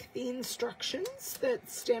like the instructions that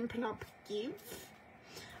Stampin' Up give?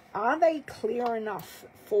 Are they clear enough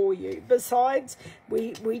for you? Besides,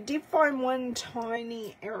 we did find one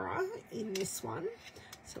tiny error in this one.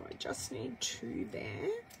 So I just need 2 there.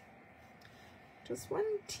 Just one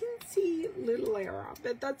teensy little error,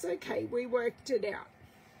 but that's okay. We worked it out.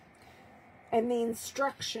 And the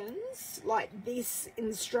instructions, like this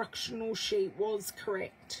instructional sheet, was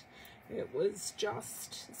correct. It was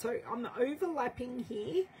just, so I'm overlapping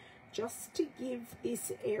here just to give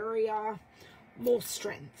this area more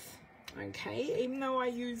strength, okay? Even though I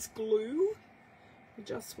use glue, I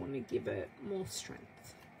just want to give it more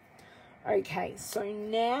strength. Okay, so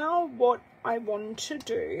now what I want to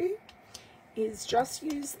do is just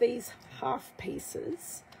use these half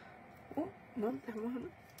pieces. Oh, not that one,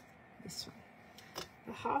 this one.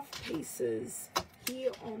 The half pieces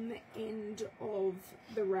here on the end of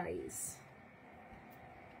the rays.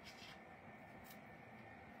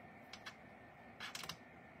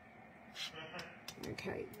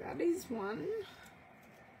 Okay, that is one.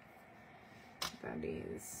 That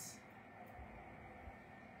is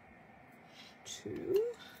two.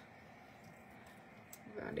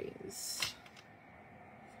 That is...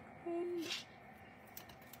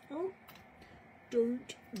 oh,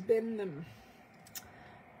 don't bend them.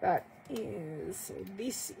 That is... so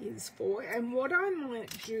this is 4. And what I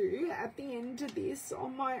might do at the end of this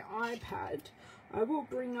on my iPad, I will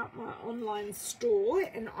bring up my online store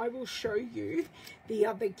and I will show you the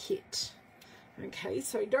other kit. Okay,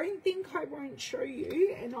 so don't think I won't show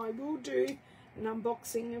you, and I will do an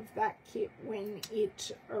unboxing of that kit when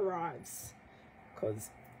it arrives, because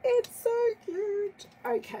it's so cute.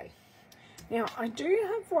 Okay, now I do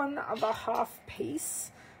have one other half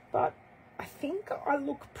piece, but I think I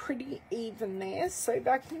look pretty even there, so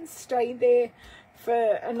that can stay there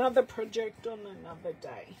for another project on another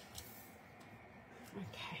day.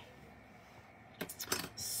 Okay,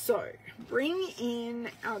 so bring in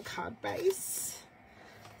our card base.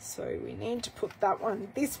 So we need to put that one,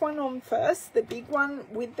 this one on first, the big one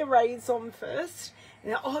with the rays on first.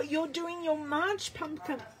 Now, oh, you're doing your March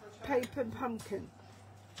pumpkin, paper pumpkin.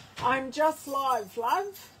 I'm just live,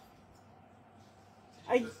 love.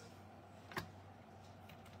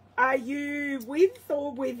 Are you with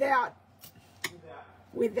or without?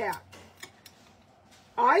 Without.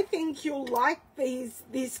 I think you'll like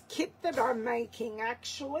this kit that I'm making,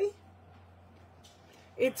 actually.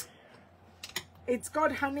 It's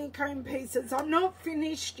got honeycomb pieces. I'm not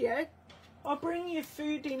finished yet. I'll bring you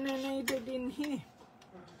food in and eat it in here.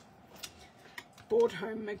 Bought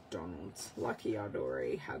home McDonald's. Lucky I'd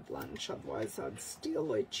already had lunch, otherwise I'd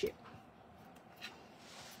steal a chip.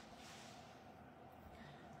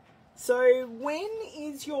 So when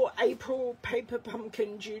is your April paper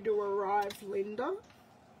pumpkin due to arrive, Linda?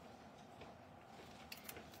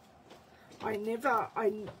 I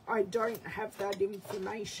don't have that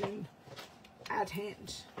information at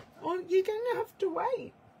hand. Oh, you're going to have to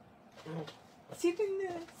wait. Sit in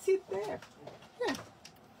there. Sit there. Yeah.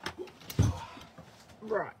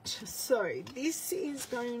 Right. So this is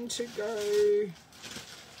going to go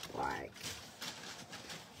like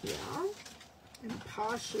here and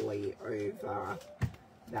partially over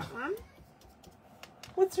that one.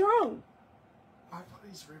 What's wrong? My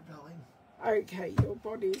body's rebelling. Okay, your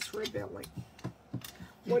body's rebelling.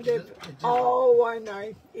 Whatever. Oh, I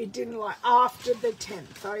know. It didn't like after the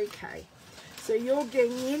 10th. Okay. So you're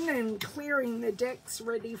getting in and clearing the decks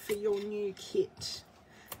ready for your new kit.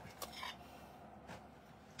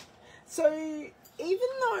 So even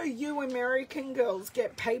though you American girls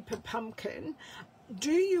get paper pumpkin,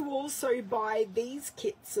 do you also buy these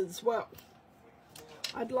kits as well?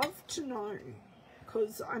 I'd love to know,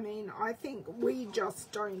 because I mean, I think we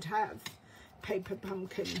just don't have paper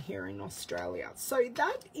pumpkin here in Australia. So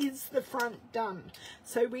that is the front done.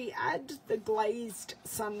 So we add the glazed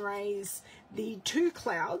sun rays, the 2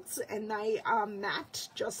 clouds, and they are matte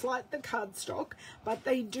just like the cardstock, but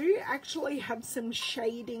they do actually have some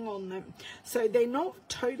shading on them, so they're not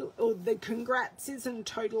total, or the congrats isn't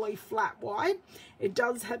totally flat white. It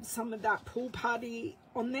does have some of that pool party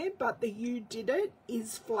on there, but the you did it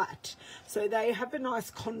is flat, so they have a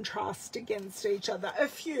nice contrast against each other. A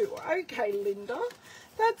few. Okay, Linda,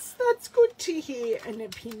 that's good to hear an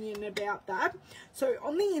opinion about that. So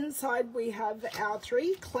on the inside we have our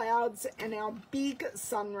 3 clouds and our big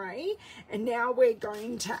sun ray, and now we're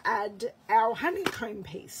going to add our honeycomb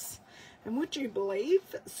piece. And would you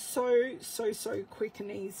believe, so quick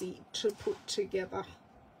and easy to put together.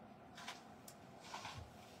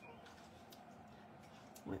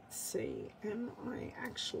 Let's see, am I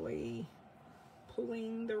actually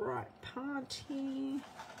pulling the right part here?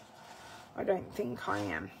 I don't think I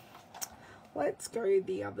am. Let's go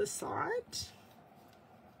the other side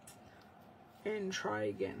and try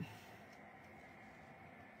again.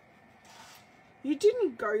 You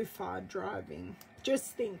didn't go far driving.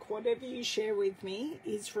 Just think, whatever you share with me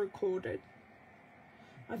is recorded.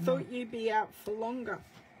 I thought you'd be out for longer.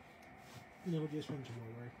 No, we just went to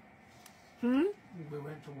Hooray. We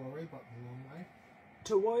went to Hooray, but the long way.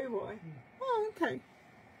 To Woy? Oh, okay.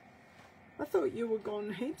 I thought you were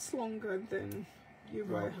gone heaps longer than you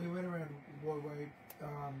were. We went around Woy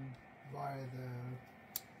via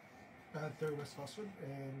the through West Gosford,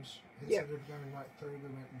 and instead of going right through, we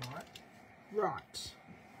went right. Right.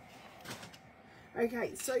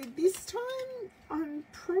 Okay, so this time I'm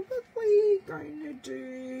probably going to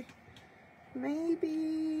do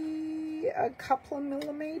maybe a couple of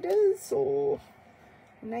millimeters or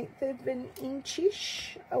 1/8 of an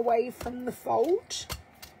inch-ish away from the fold.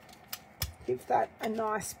 Give that a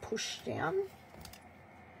nice push down.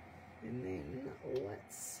 And then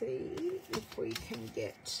let's see if we can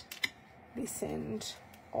get this end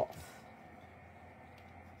off.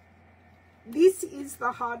 This is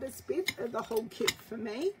the hardest bit of the whole kit for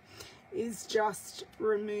me, is just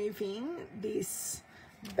removing this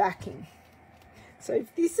backing. So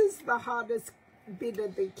if this is the hardest bit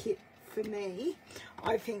of the kit for me,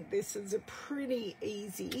 I think this is a pretty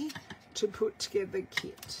easy to put together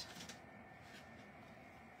kit.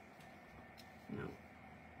 No.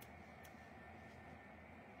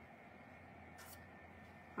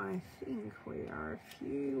 I think we are a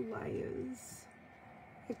few layers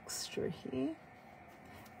extra here.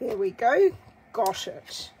 There we go, got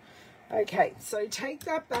it. Okay, so take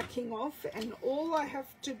that backing off, and all I have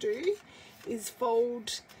to do is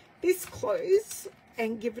fold this close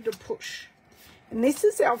and give it a push. And this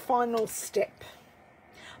is our final step.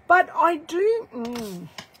 But I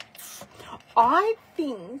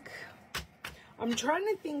think, I'm trying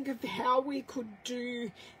to think of how we could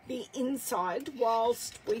do the inside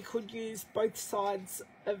whilst we could use both sides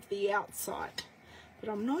of the outside. But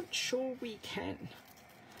I'm not sure we can.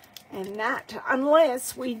 And that,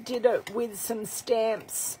 unless we did it with some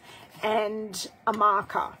stamps and a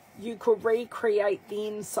marker, you could recreate the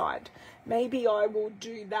inside. Maybe I will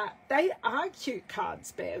do that. They are cute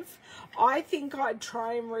cards, Bev. I think I'd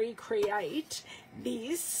try and recreate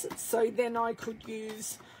this so then I could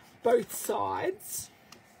use both sides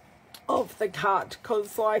of the card,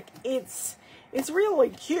 because like it's really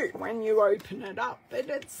cute when you open it up, but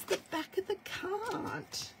it's the back of the card.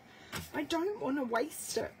 I don't want to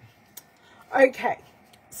waste it. Okay,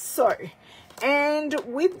 so, and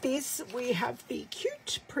with this we have the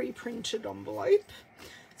cute pre-printed envelope.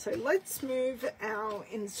 So let's move our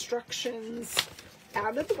instructions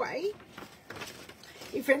out of the way.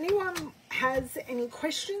 If anyone has any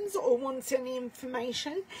questions or wants any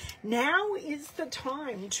information, now is the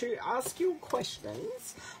time to ask your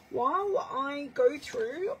questions while I go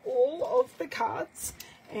through all of the cards.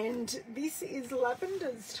 And this is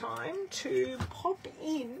Lavender's time to pop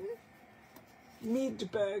in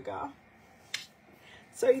mid-burger.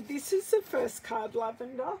 So this is the first card,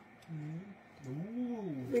 Lavender.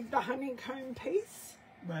 Ooh. With the honeycomb piece.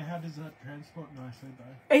 But how does that transport nicely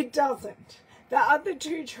though? It doesn't. The other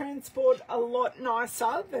two transport a lot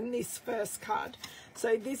nicer than this first card.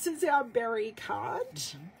 So this is our berry card.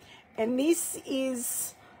 And this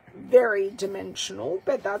is very dimensional,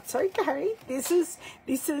 but that's okay. This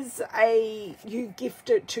is a, you gift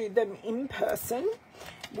it to them in person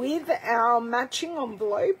with our matching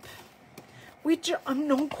envelope, which I'm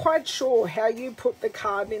not quite sure how you put the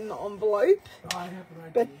card in the envelope. I have an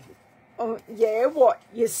idea. But oh yeah, what,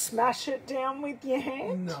 you smash it down with your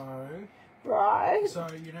hand? No. Right. So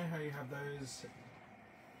you know how you have those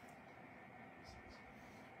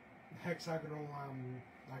hexagonal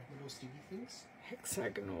like little sticky things?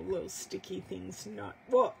 Hexagonal little sticky things, no.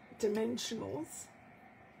 What? Dimensionals?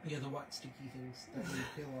 Yeah, the white sticky things that you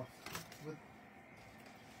peel off with,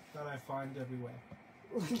 that I find everywhere.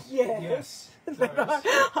 Yes. Yes.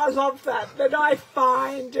 I love that. That I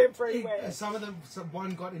find everywhere. Some of them,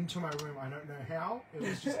 one got into my room. I don't know how. It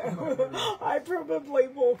was just in my room. I probably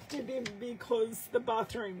walked it in because the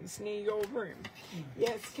bathroom's near your room.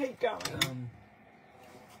 Yes, keep going.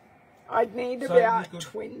 I'd need so about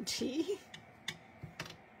 20.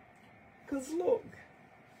 Because look.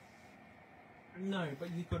 No, but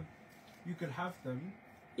you could have them.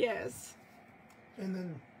 Yes.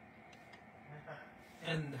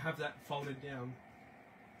 And have that folded down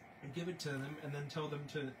and give it to them and then tell them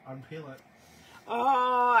to unpeel it.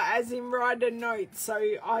 Oh, as in write a note. So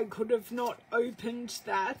I could have not opened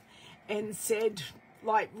that and said,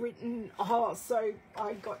 like, written, oh, so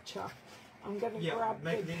I gotcha. I'm going to grab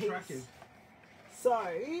make the it piece. interactive. So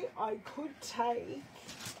I could take,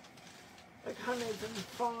 I can't even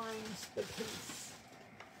find the piece.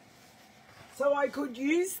 So I could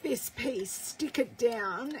use this piece, stick it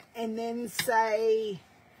down, and then say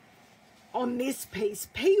on this piece,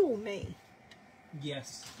 peel me.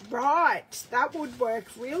 Yes. Right, that would work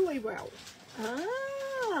really well.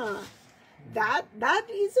 Ah, that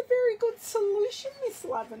is a very good solution, Miss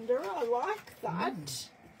Lavender. I like that.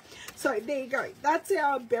 So there you go. That's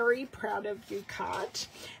our Very Proud of You card.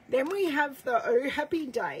 Then we have the Oh Happy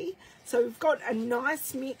Day. So we've got a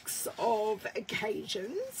nice mix of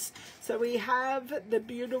occasions. So we have the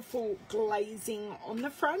beautiful glazing on the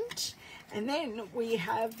front. And then we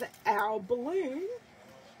have our balloon,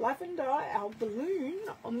 Lavender, our balloon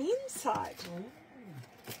on the inside.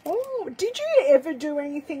 Oh, did you ever do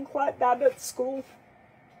anything like that at school?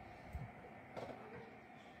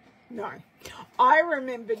 No. I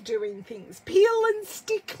remember doing things. Peel and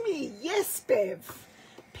stick me. Yes, Bev.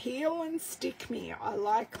 peel and stick me. I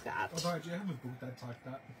like that. Although I do have a book that's like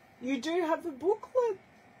that. You do have a booklet?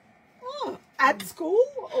 Oh, at school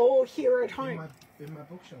or here at home? In my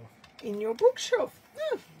bookshelf. In your bookshelf.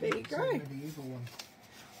 Oh, there you go. It's a medieval one.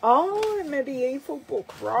 Oh, a medieval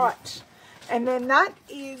book, right. And then that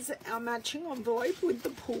is our matching envelope with the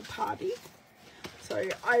pool party. So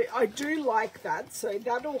I do like that. So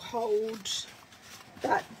that'll hold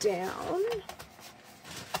that down.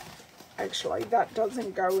 Actually, that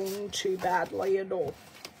doesn't go in too badly at all.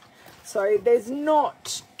 So there's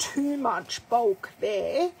not too much bulk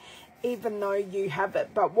there, even though you have it.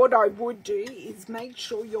 But what I would do is make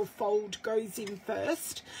sure your fold goes in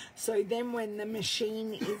first. So then when the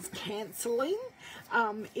machine is cancelling,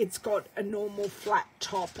 it's got a normal flat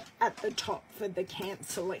top at the top for the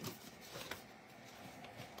cancelling.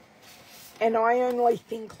 And I only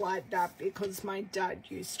think like that because my dad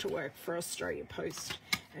used to work for Australia Post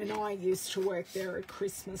and I used to work there at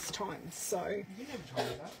Christmas time. So You never told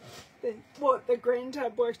me that. the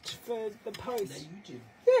granddad worked for the Post. No, you did.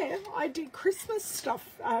 Yeah, I did Christmas stuff,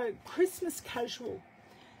 Christmas casual.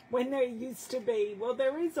 When there used to be, well,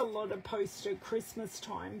 there is a lot of post at Christmas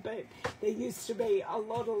time, but there used to be a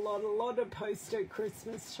lot of post at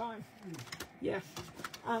Christmas time. Yeah.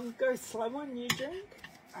 Go slow on, you drink.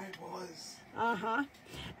 I was. Uh-huh.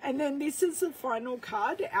 And then this is the final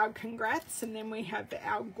card, our congrats, and then we have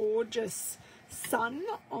our gorgeous sun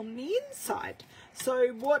on the inside. So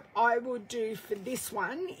what I would do for this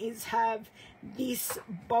one is have this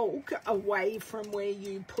bulk away from where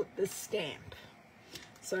you put the stamp.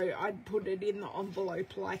 So I'd put it in the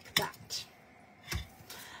envelope like that.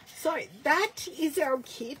 So that is our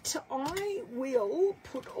kit. I will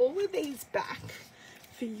put all of these back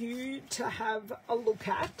for you to have a look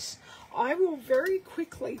at. I will very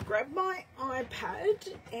quickly grab my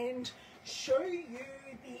iPad and show you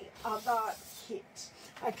the other kit.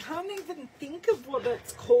 I can't even think of what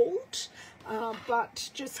it's called,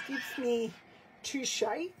 but just give me 2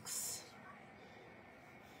 shakes.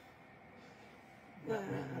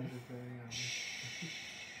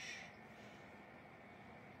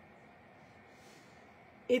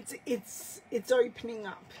 It's opening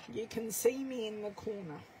up. You can see me in the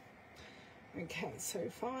corner. Okay, so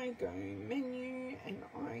if I go menu and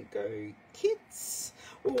I go kits,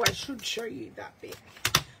 oh, I should show you that bit.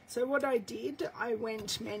 So what I did, I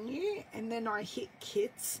went menu and then I hit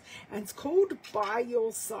kits, and it's called By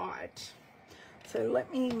Your Side. So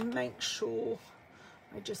let me make sure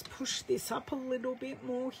I just push this up a little bit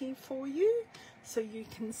more here for you so you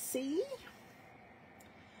can see.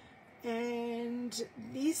 And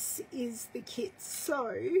this is the kit.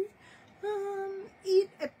 So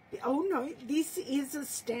oh no, this is a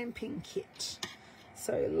stamping kit.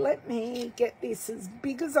 So let me get this as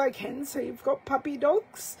big as I can. So you've got puppy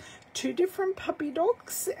dogs, 2 different puppy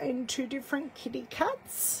dogs and 2 different kitty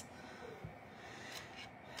cats.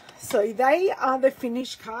 So they are the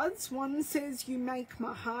finished cards. One says, you make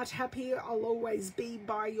my heart happy, I'll always be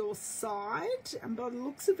by your side. And by the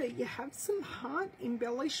looks of it, you have some heart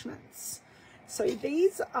embellishments. So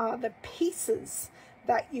these are the pieces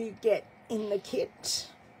that you get in the kit.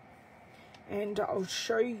 And I'll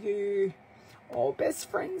show you, oh, Best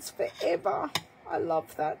Friends Forever. I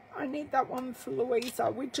love that. I need that one for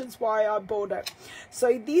Louisa, which is why I bought it.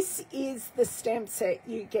 So this is the stamp set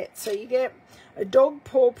you get. So you get a dog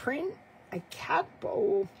paw print, a cat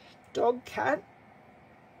or dog cat.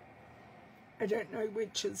 I don't know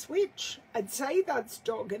which is which. I'd say that's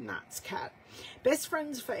dog and that's cat. Best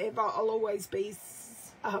Friends Forever, I'll always be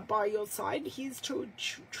by your side. Here's to a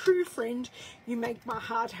true friend, you make my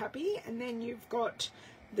heart happy. And then you've got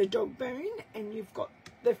the dog bone and you've got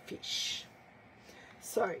the fish.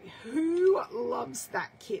 So who loves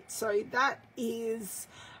that kit? So that is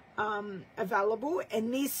available,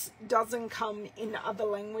 and this doesn't come in other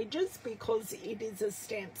languages because it is a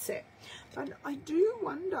stamp set. But I do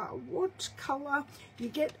wonder what colour. You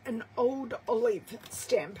get an old olive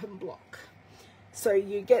Stampin' block. So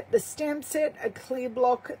you get the stamp set, a clear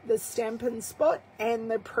block, the Stampin' spot,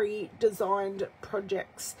 and the pre-designed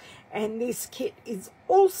projects. And this kit is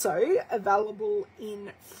also available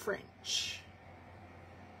in French.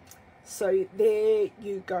 So there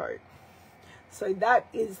you go. So that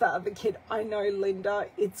is the other kit. I know, Linda,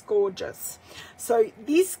 it's gorgeous. So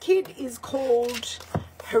this kit is called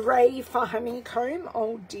Hooray for Honeycomb.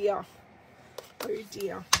 Oh dear. Oh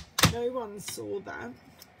dear. No one saw that.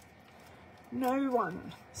 No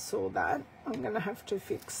one saw that. I'm going to have to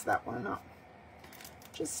fix that one up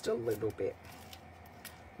just a little bit.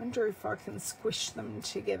 Wonder if I can squish them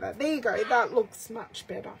together. There you go. That looks much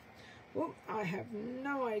better. Well, I have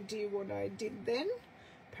no idea what I did then.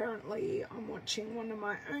 apparently I'm watching one of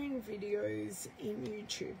my own videos in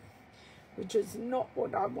YouTube, which is not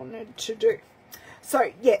what I wanted to do.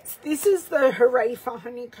 So yes, this is the Hooray for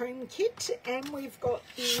Honeycomb kit, and we've got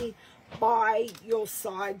the By Your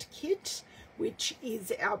Side kit, which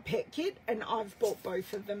is our pet kit, and I've bought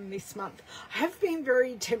both of them this month. I have been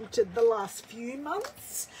very tempted the last few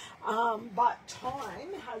months, but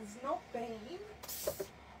time has not been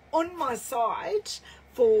on my side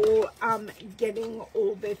for getting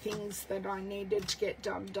all the things that I needed to get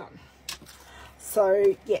done.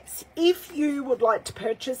 So yes, if you would like to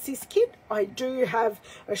purchase this kit, I do have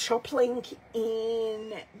a shop link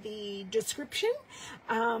in the description.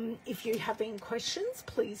 If you have any questions,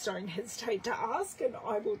 please don't hesitate to ask, and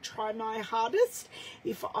I will try my hardest.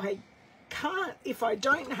 If I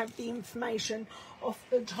don't have the information off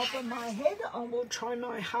the top of my head, I will try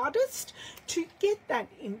my hardest to get that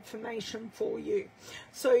information for you.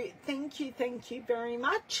 So thank you very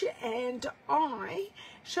much, and I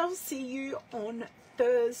shall see you on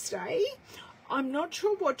Thursday. I'm not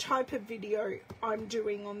sure what type of video I'm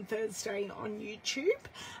doing on Thursday on YouTube.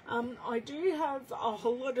 I do have a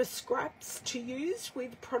whole lot of scraps to use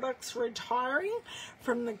with products retiring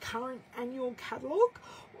from the current annual catalogue,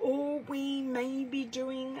 or we may be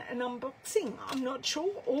doing an unboxing. I'm not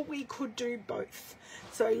sure, or we could do both.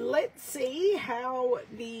 So let's see how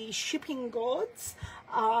the shipping gods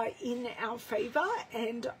are in our favour,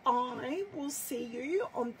 and I will see you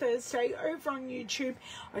on Thursday over on YouTube.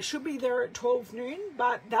 I should be there at 12 noon,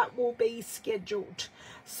 but that will be scheduled,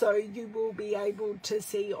 so you will be able to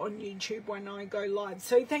see on YouTube when I go live.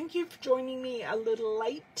 So thank you for joining me a little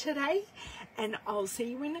late today, and I'll see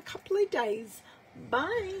you in a couple of days.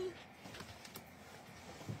 Bye.